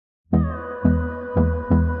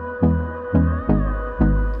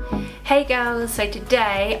Hey girls, so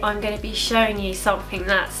today I'm going to be showing you something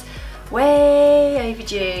that's way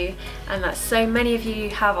overdue and that so many of you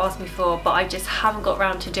have asked me for, but I just haven't got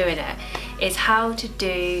around to doing it, is how to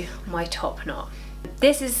do my top knot.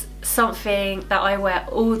 This is something that I wear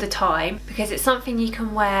all the time because it's something you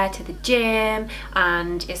can wear to the gym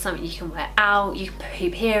and it's something you can wear out. You can put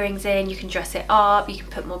hoop earrings in, you can dress it up, you can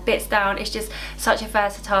put more bits down. It's just such a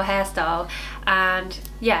versatile hairstyle, and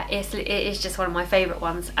yeah, it is just one of my favourite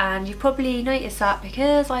ones, and you probably noticed that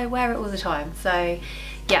because I wear it all the time. So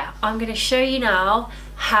yeah, I'm going to show you now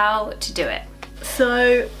how to do it.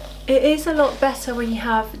 So it is a lot better when you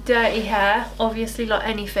have dirty hair, obviously, like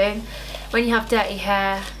anything. When you have dirty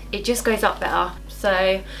hair, it just goes up better. So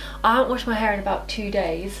I haven't washed my hair in about 2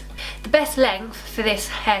 days. The best length for this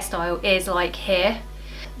hairstyle is like here.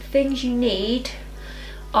 The things you need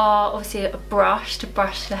are obviously a brush to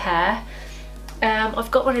brush the hair.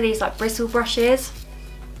 I've got one of these like bristle brushes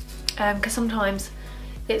because sometimes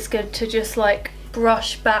it's good to just like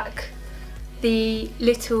brush back the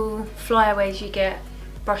little flyaways you get,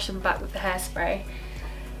 brush them back with the hairspray.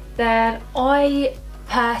 Then I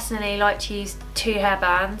personally like to use 2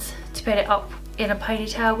 hairbands to put it up in a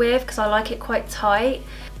ponytail with because I like it quite tight,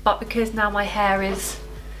 but because now my hair is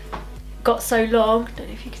got so long, I don't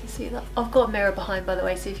know if you can see that, I've got a mirror behind by the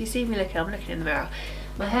way, so if you see me looking, I'm looking in the mirror.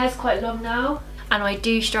 My hair's quite long now and I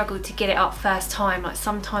do struggle to get it up first time. Like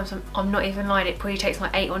sometimes I'm not even lying, it probably takes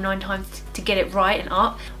like 8 or 9 times to get it right and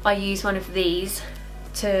up. I use one of these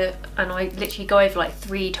and I literally go over like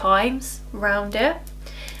 3 times around it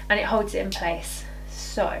and it holds it in place.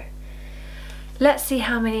 So let's see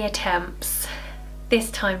how many attempts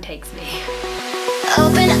this time takes me.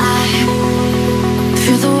 Open eye,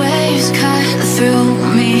 feel the waves cut through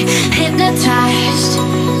me, hypnotized.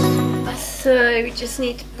 So we just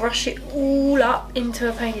need to brush it all up into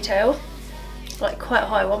a ponytail, like quite a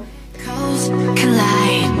high one. Coals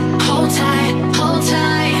collide, hold tight, hold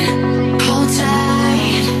tight, hold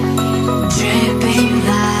tight. Dripping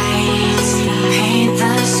lights paint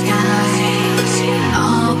the skies,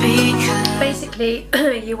 all because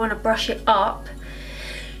basically you want to brush it up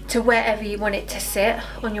to wherever you want it to sit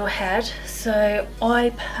on your head. So I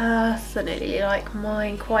personally like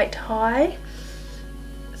mine quite high,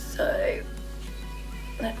 so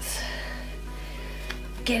let's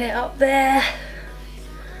get it up there.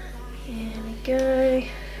 Here we go,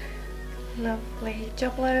 lovely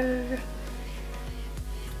jobbo.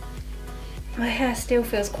 My hair still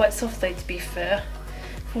feels quite soft though, to be fair,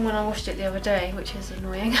 from when I washed it the other day, which is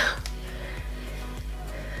annoying.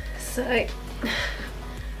 So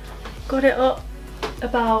got it up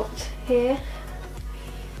about here.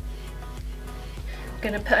 I'm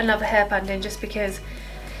gonna put another hairband in just because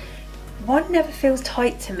one never feels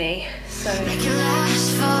tight to me. So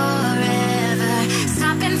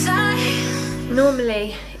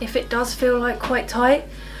normally if it does feel like quite tight,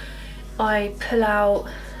 I pull out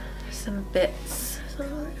some bits.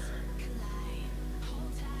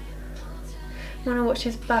 When I watch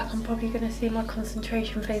this back, I'm probably going to see my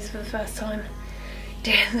concentration face for the first time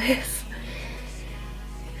doing this.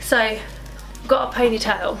 So I've got a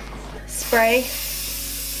ponytail spray.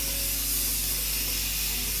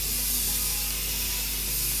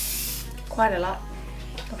 Quite a lot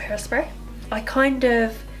of hairspray. I kind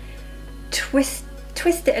of twist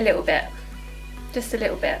it a little bit, just a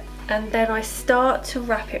little bit, and then I start to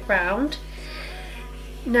wrap it round.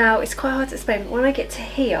 Now it's quite hard to explain, but when I get to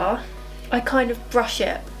here, I kind of brush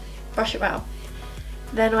it round.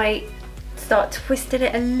 Then I start twisting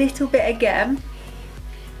it a little bit again.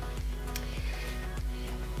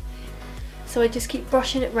 So I just keep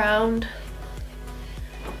brushing it round.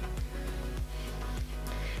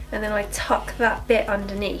 And then I tuck that bit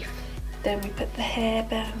underneath. Then we put the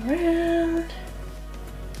hairband round.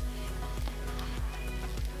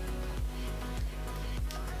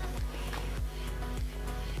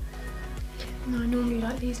 And I normally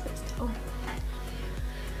like these bits down.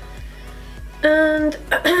 And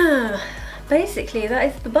basically that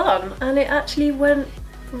is the bun, and it actually went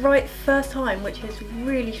right first time, which is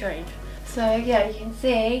really strange. So yeah, you can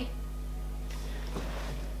see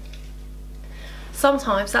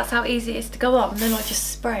sometimes that's how easy it is to go up, and then I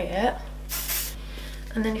just spray it.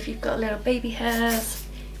 And then if you've got little baby hairs,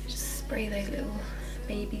 just spray those little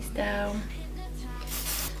babies down.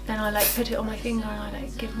 Then I like put it on my finger and I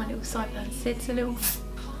like give my little sideburn sits a little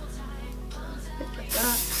bit like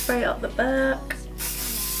that. Spray it up the back.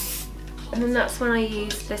 And then that's when I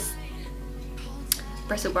use this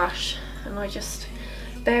bristle brush and I just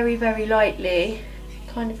very, very lightly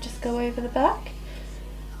kind of just go over the back.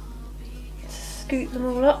 Scoop them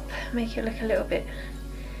all up, make it look a little bit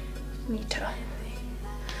neater.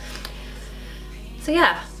 So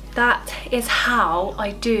yeah, that is how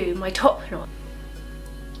I do my top knot.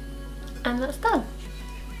 And that's done.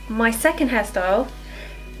 My second hairstyle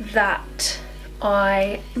that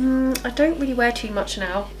I don't really wear too much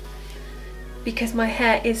now because my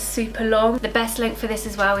hair is super long. The best length for this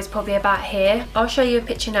as well is probably about here. I'll show you a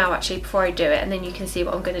picture now actually before I do it, and then you can see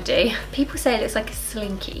what I'm gonna do. People say it looks like a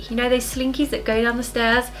slinky. You know those slinkies that go down the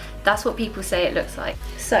stairs? That's what people say it looks like.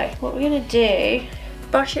 So what we're gonna do,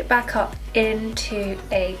 brush it back up into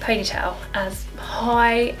a ponytail as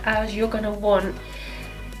high as you're gonna want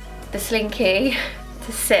the slinky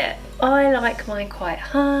to sit. I like mine quite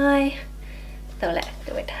high, so let's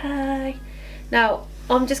do it high. Now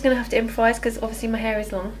I'm just gonna have to improvise because obviously my hair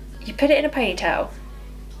is long. You put it in a ponytail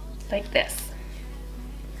like this,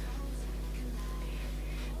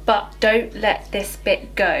 but don't let this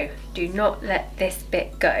bit go. Do not let this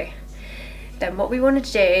bit go. Then what we want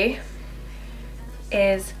to do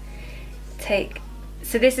is take,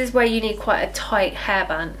 so this is where you need quite a tight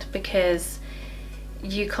hairband because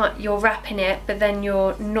you're wrapping it but then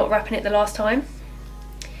you're not wrapping it the last time.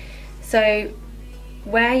 So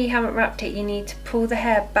where you haven't wrapped it, you need to pull the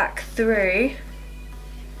hair back through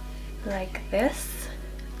like this,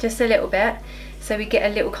 just a little bit, so we get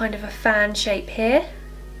a little kind of a fan shape here.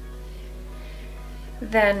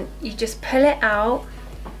 Then you just pull it out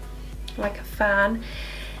like a fan.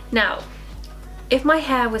 Now if my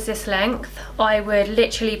hair was this length, I would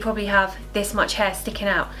literally probably have this much hair sticking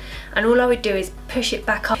out, and all I would do is push it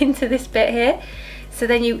back up into this bit here, so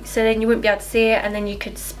then you wouldn't be able to see it, and then you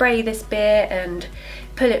could spray this bit and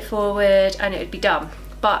pull it forward and it would be done.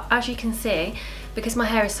 But as you can see, because my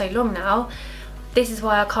hair is so long now, this is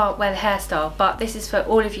why I can't wear the hairstyle, but this is for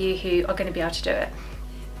all of you who are going to be able to do it.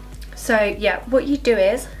 So yeah, what you do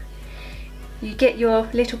is you get your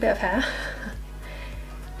little bit of hair.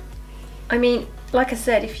 I mean, like I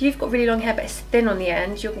said, if you've got really long hair but it's thin on the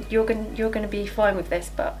end, you're going to be fine with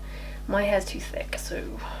this, but my hair's too thick,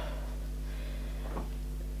 so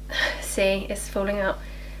see, it's falling out.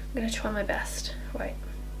 I'm going to try my best. Right,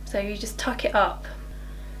 so you just tuck it up.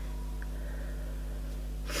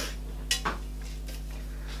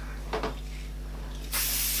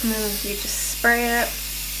 And then you just spray it.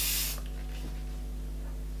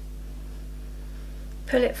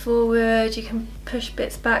 Pull it forward. You can push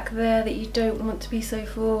bits back there that you don't want to be so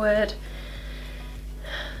forward.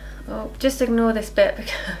 Oh, just ignore this bit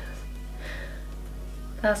because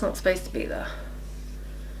that's not supposed to be there,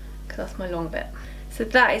 because that's my long bit. So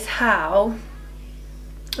that is how,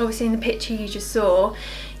 obviously in the picture you just saw,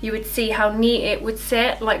 you would see how neat it would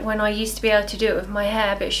sit, like when I used to be able to do it with my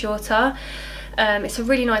hair a bit shorter. It's a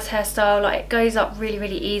really nice hairstyle, like it goes up really,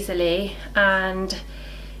 really easily, and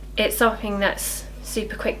it's something that's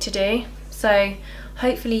super quick to do. So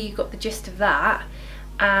hopefully you got the gist of that,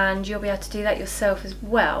 and you'll be able to do that yourself as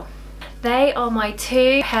well. They are my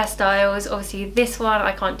two hairstyles. Obviously this one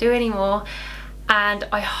I can't do anymore, and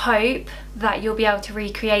I hope that you'll be able to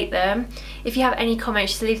recreate them. If you have any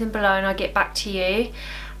comments, just leave them below and I'll get back to you,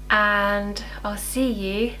 and I'll see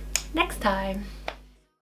you next time.